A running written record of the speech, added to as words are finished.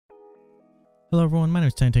Hello everyone, my name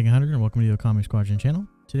is TinyTaking100 and welcome to the Comic Squadron channel.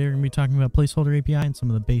 Today we're going to be talking about Placeholder API and some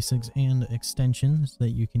of the basics and extensions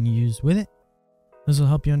that you can use with it. This will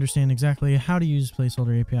help you understand exactly how to use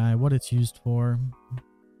Placeholder API, what it's used for,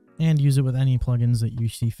 and use it with any plugins that you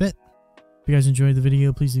see fit. If you guys enjoyed the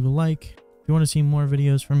video, please leave a like. If you want to see more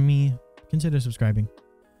videos from me, consider subscribing.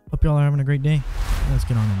 Hope y'all are having a great day. Let's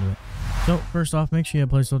get on into it. So first off, make sure you have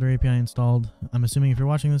Placeholder API installed. I'm assuming if you're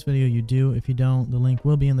watching this video, you do. If you don't, the link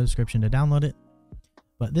will be in the description to download it.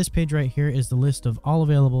 But this page right here is the list of all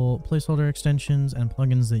available Placeholder extensions and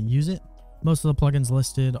plugins that use it. Most of the plugins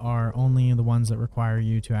listed are only the ones that require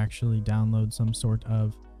you to actually download some sort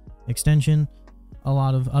of extension. A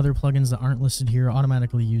lot of other plugins that aren't listed here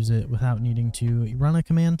automatically use it without needing to run a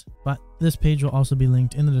command, but this page will also be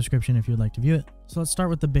linked in the description if you'd like to view it. So let's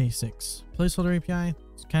start with the basics. Placeholder API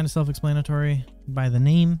is kind of self-explanatory by the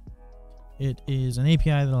name. It is an API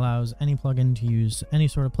that allows any plugin to use any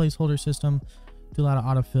sort of placeholder system to allow to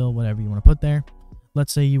autofill whatever you want to put there.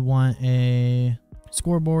 Let's say you want a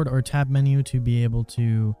scoreboard or tab menu to be able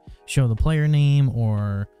to show the player name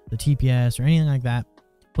or the TPS or anything like that.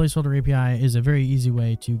 Placeholder API is a very easy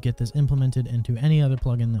way to get this implemented into any other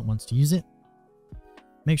plugin that wants to use it.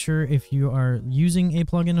 Make sure if you are using a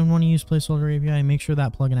plugin and want to use Placeholder API, make sure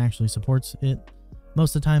that plugin actually supports it.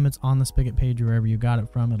 Most of the time it's on the Spigot page or wherever you got it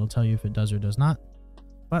from. It'll tell you if it does or does not.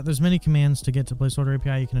 But there's many commands to get to Placeholder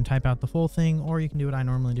API. You can type out the full thing, or you can do what I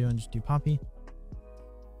normally do and just do copy.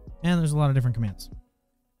 And there's a lot of different commands.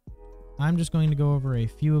 I'm just going to go over a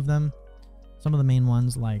few of them. Some of the main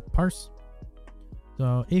ones like parse.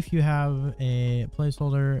 So if you have a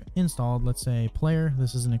placeholder installed, let's say player,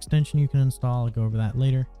 this is an extension you can install. I'll go over that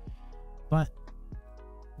later. But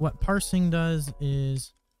what parsing does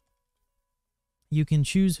is you can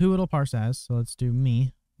choose who it'll parse as. So let's do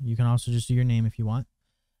me. You can also just do your name if you want.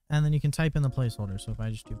 And then you can type in the placeholder. So if I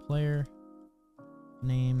just do player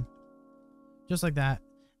name, just like that,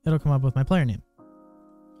 it'll come up with my player name.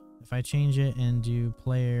 If I change it and do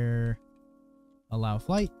player allow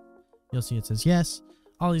flight, you'll see it says yes,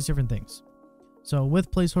 all these different things. So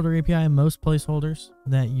with Placeholder API, most placeholders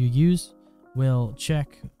that you use will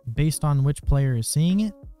check based on which player is seeing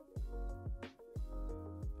it.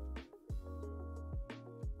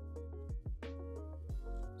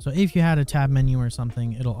 So if you had a tab menu or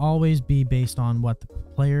something, it'll always be based on what the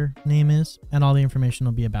player name is, and all the information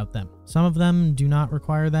will be about them. Some of them do not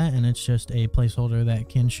require that, and it's just a placeholder that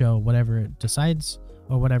can show whatever it decides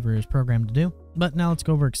or whatever is programmed to do. But now let's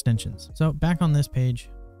go over extensions. So back on this page,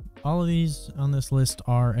 all of these on this list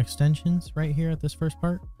are extensions right here at this first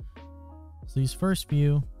part. So these first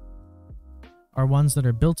few are ones that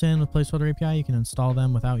are built in with Placeholder API. You can install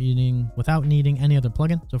them without needing any other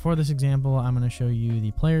plugin. So for this example, I'm going to show you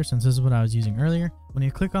the player since this is what I was using earlier. When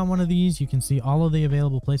you click on one of these, you can see all of the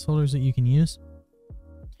available placeholders that you can use,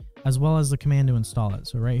 as well as the command to install it.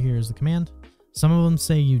 So right here is the command. Some of them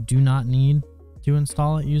say you do not need to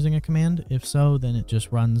install it using a command. If so, then it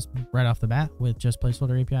just runs right off the bat with just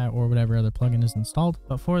Placeholder API or whatever other plugin is installed.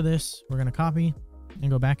 But for this, we're going to copy and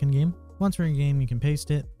go back in game. Once we're in game, you can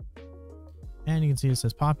paste it. And you can see it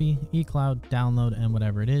says Poppy, eCloud, download, and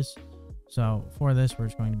whatever it is. So for this, we're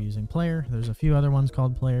just going to be using player. There's a few other ones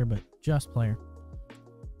called player, but just player.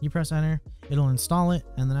 You press enter, it'll install it.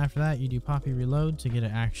 And then after that, you do Poppy reload to get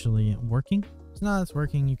it actually working. So now that's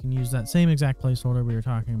working, you can use that same exact placeholder we were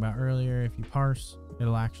talking about earlier. If you parse,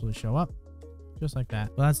 it'll actually show up just like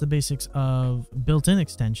that. Well, that's the basics of built-in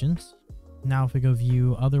extensions. Now, if we go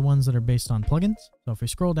view other ones that are based on plugins. So if we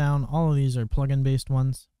scroll down, all of these are plugin-based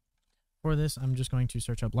ones. For this, I'm just going to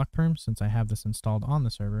search up LuckPerm since I have this installed on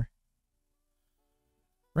the server.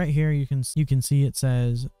 Right here, you can see it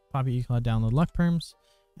says Poppy eCloud download LuckPerms,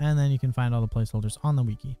 and then you can find all the placeholders on the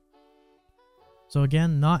wiki. So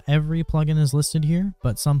again, not every plugin is listed here,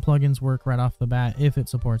 but some plugins work right off the bat if it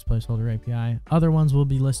supports Placeholder API. Other ones will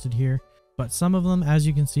be listed here, but some of them, as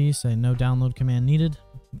you can see, say no download command needed.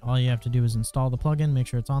 All you have to do is install the plugin, make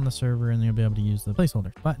sure it's on the server, and you'll be able to use the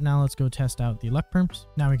placeholder. But now let's go test out the LuckPerms.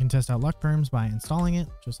 Now we can test out LuckPerms by installing it,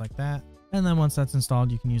 just like that. And then once that's installed,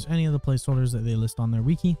 you can use any of the placeholders that they list on their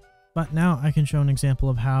wiki. But now I can show an example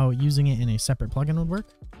of how using it in a separate plugin would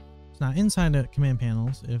work. So now inside the command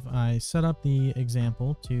panels, if I set up the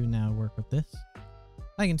example to now work with this,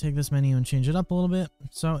 I can take this menu and change it up a little bit.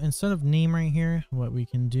 So instead of name right here, what we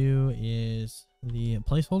can do is the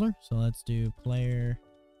placeholder. So let's do player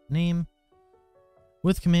name.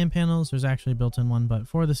 With command panels, there's actually a built-in one, but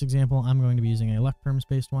for this example, I'm going to be using a LuckPerms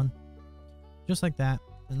based one, just like that.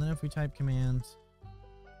 And then if we type commands,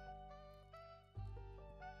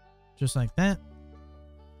 just like that,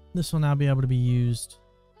 this will now be able to be used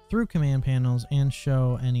through command panels and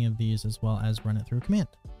show any of these as well as run it through command.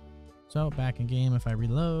 So back in game, if I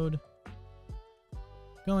reload,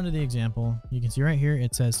 go into the example, you can see right here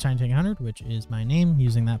it says Tiny Tank 100, which is my name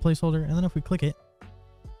using that placeholder. And then if we click it,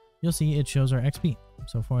 you'll see it shows our XP.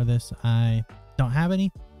 So for this, I don't have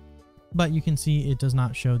any, but you can see it does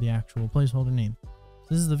not show the actual placeholder name.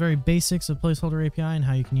 This is the very basics of Placeholder API and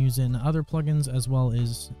how you can use it in other plugins, as well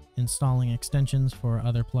as installing extensions for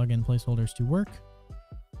other plugin placeholders to work.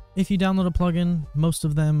 If you download a plugin, most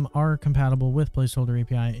of them are compatible with Placeholder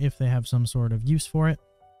API if they have some sort of use for it.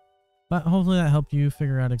 But hopefully that helped you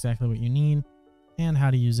figure out exactly what you need and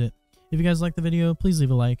how to use it. If you guys like the video, please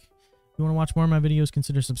leave a like. If you want to watch more of my videos,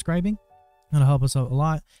 consider subscribing. That'll help us out a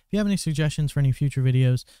lot. If you have any suggestions for any future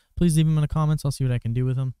videos, please leave them in the comments. I'll see what I can do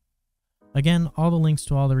with them. Again, all the links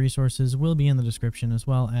to all the resources will be in the description, as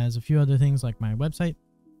well as a few other things like my website,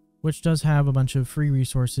 which does have a bunch of free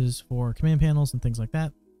resources for command panels and things like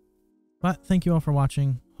that. But thank you all for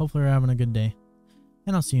watching. Hopefully you're having a good day,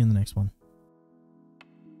 and I'll see you in the next one.